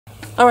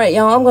Alright,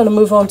 y'all, I'm going to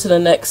move on to the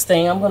next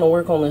thing. I'm going to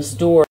work on this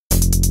door.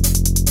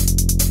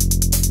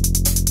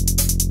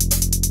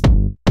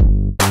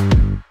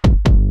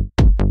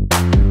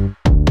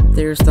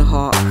 There's the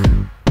hawk.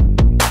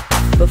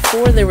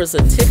 Before there was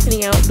a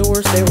Tiffany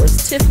Outdoors, there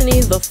was Tiffany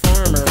the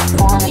Farmer.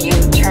 Follow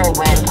U-turn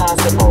when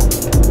possible.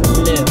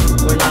 No,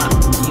 we're not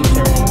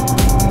U-turning.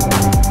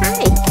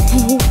 Hi.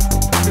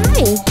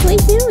 Hi, what are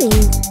you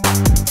doing?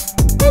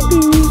 Hi,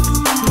 Boo.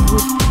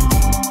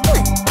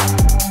 What?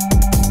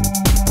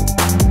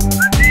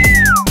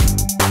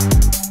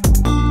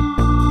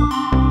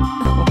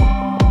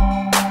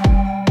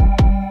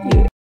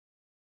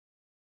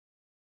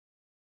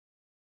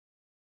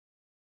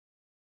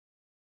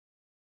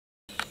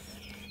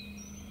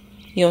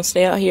 You want to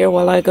stay out here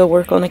while I go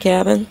work on the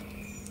cabin?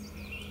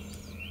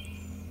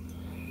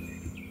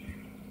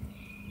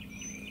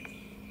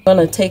 I'm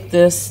going to take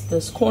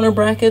this corner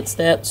brackets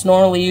that's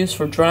normally used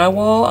for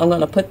drywall. I'm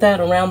going to put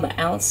that around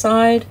the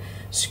outside,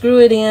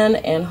 screw it in,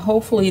 and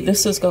hopefully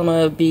this is going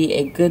to be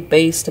a good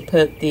base to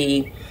put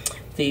the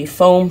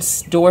foam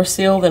door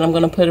seal that I'm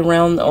going to put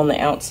around on the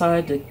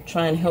outside to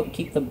try and help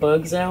keep the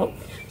bugs out.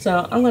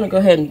 So I'm going to go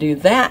ahead and do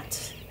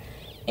that,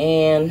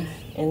 and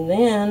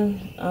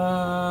then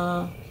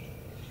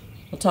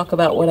we'll talk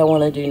about what I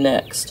want to do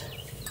next.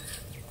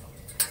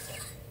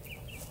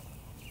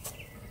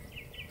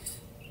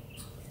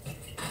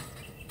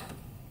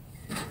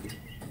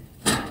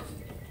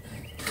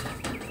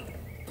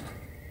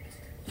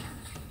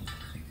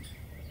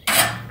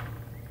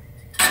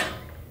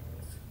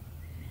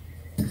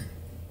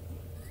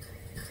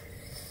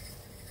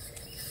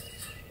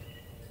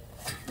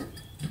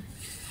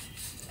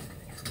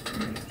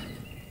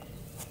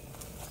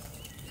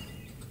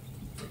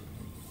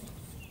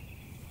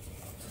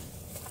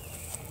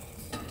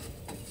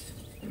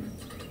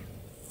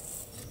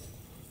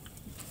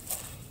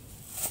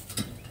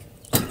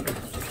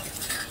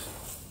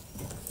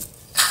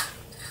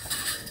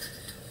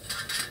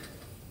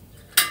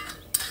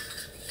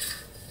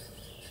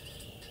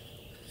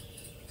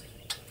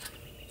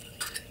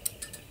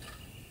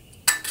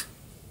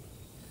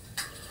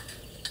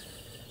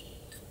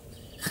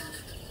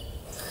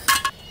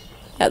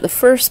 Got the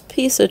first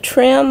piece of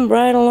trim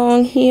right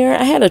along here.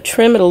 I had to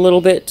trim it a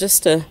little bit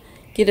just to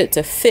get it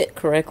to fit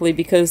correctly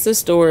because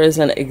this door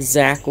isn't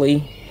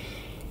exactly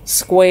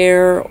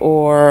square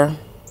or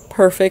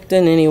perfect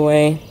in any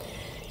way.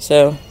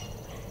 So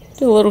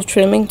do a little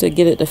trimming to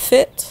get it to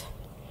fit.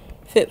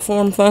 Fit,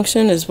 form,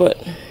 function is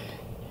what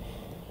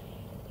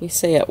we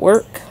say at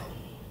work.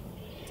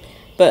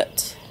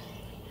 But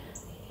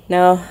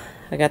now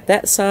I got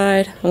that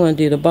side. I'm going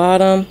to do the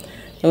bottom.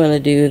 I'm going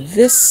to do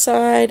this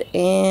side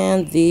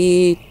and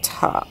the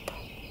top,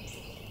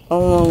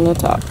 all along the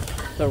top.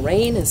 The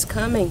rain is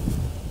coming.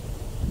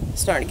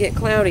 It's starting to get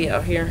cloudy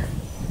out here.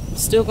 I'm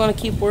still going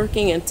to keep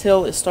working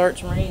until it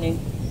starts raining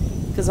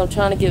because I'm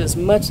trying to get as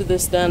much of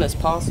this done as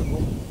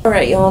possible.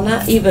 Alright, y'all,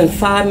 not even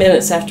 5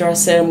 minutes after I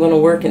said I'm going to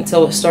work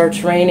until it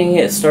starts raining,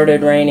 it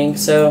started raining.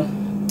 So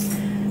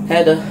I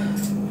had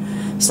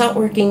to stop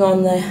working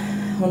on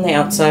the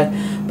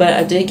outside. But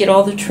I did get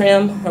all the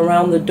trim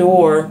around the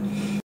door.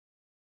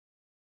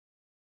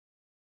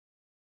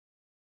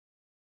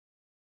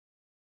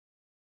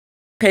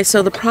 Okay,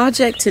 so the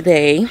project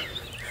today,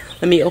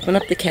 let me open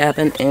up the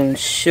cabin and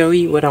show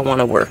you what I want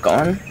to work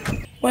on.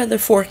 Weather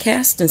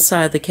forecast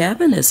inside the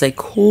cabin is a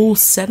cool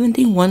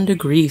 71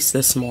 degrees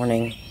this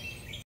morning.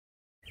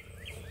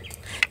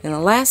 In the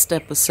last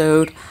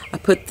episode, I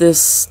put the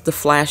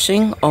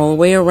flashing all the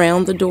way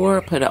around the door.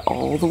 I put it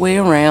all the way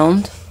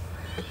around.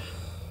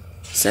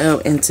 So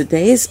in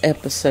today's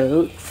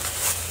episode,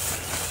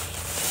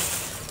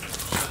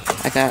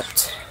 I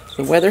got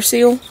the weather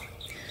seal,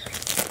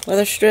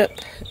 weather strip.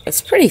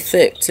 It's pretty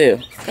thick too.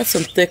 Got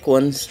some thick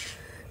ones.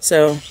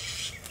 So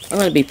I'm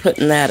going to be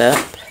putting that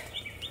up.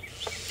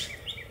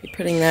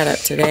 Putting that up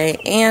today.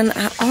 And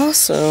I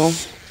also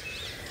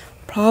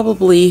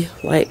probably,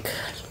 like,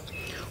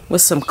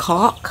 with some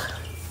caulk,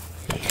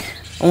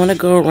 I want to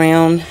go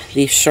around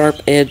these sharp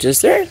edges.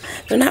 They're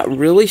not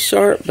really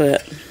sharp,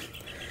 but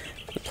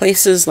the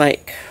places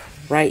like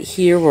right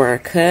here where I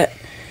cut,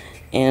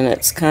 and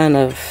it's kind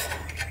of,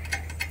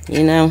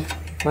 you know,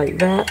 like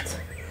that.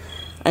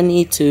 I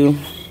need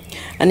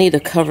to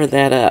cover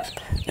that up.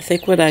 I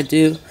think what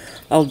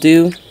I'll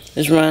do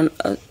is run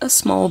a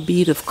small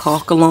bead of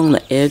caulk along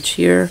the edge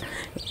here.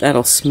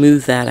 That'll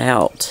smooth that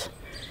out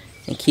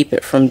and keep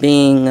it from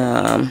being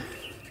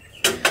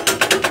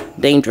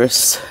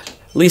dangerous.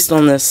 At least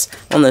on this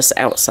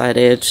outside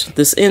edge.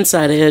 This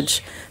inside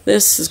edge,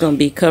 this is going to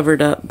be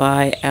covered up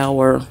by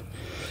our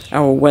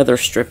weather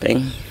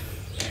stripping.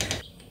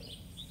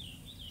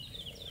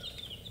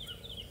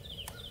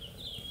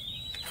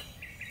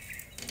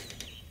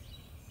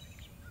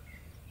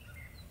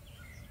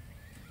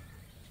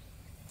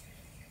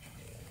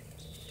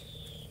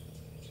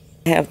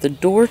 I have the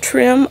door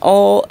trim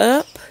all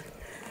up.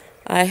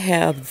 I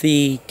have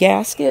the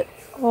gasket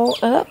all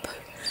up.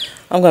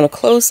 I'm going to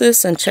close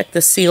this and check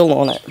the seal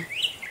on it.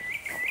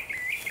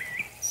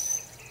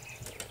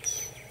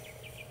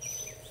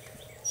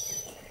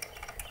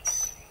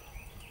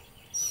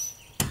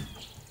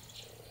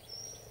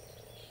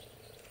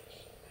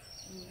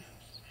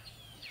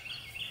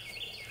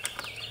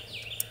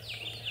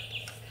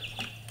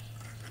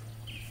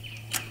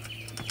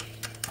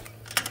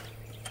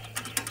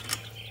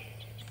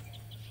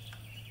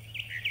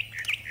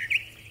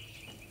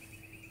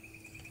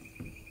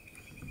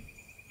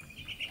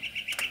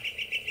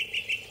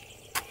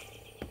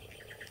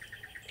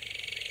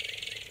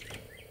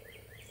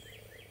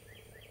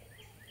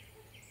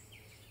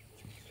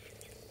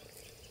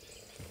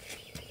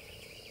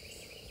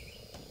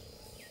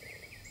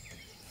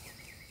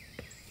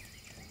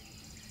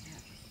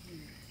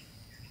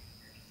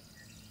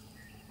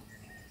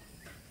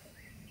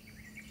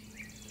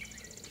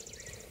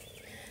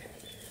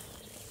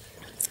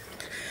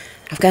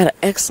 I've got an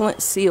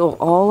excellent seal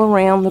all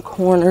around the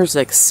corners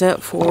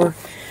except for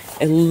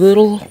a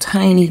little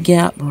tiny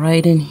gap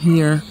right in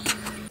here.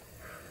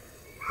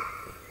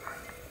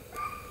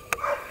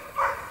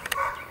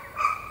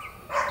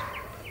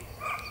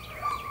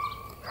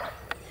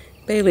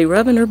 Bailey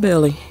rubbing her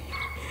belly.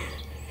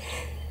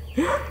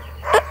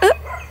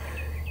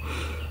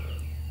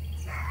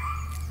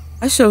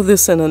 I showed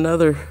this in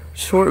another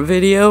short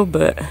video,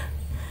 but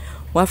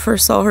when I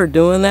first saw her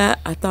doing that,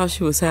 I thought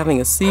she was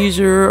having a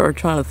seizure or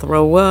trying to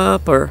throw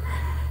up or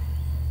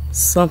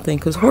something,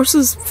 because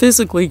horses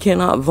physically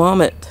cannot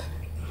vomit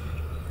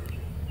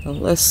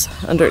unless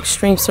under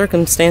extreme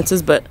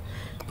circumstances, but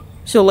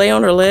she'll lay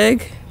on her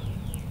leg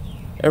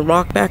and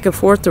rock back and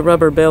forth to rub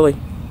her belly.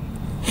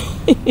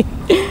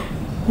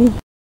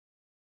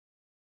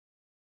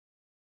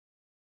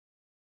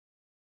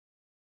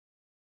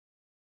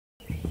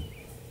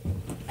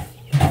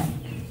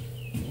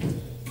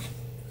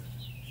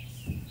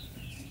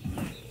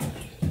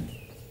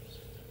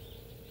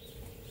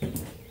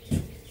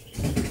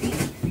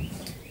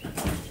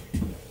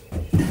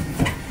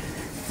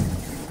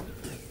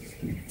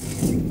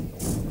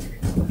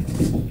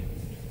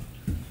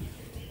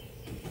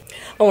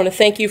 I want to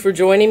thank you for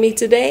joining me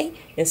today,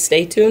 and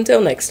stay tuned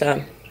till next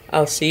time.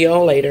 I'll see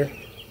y'all later.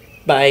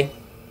 Bye.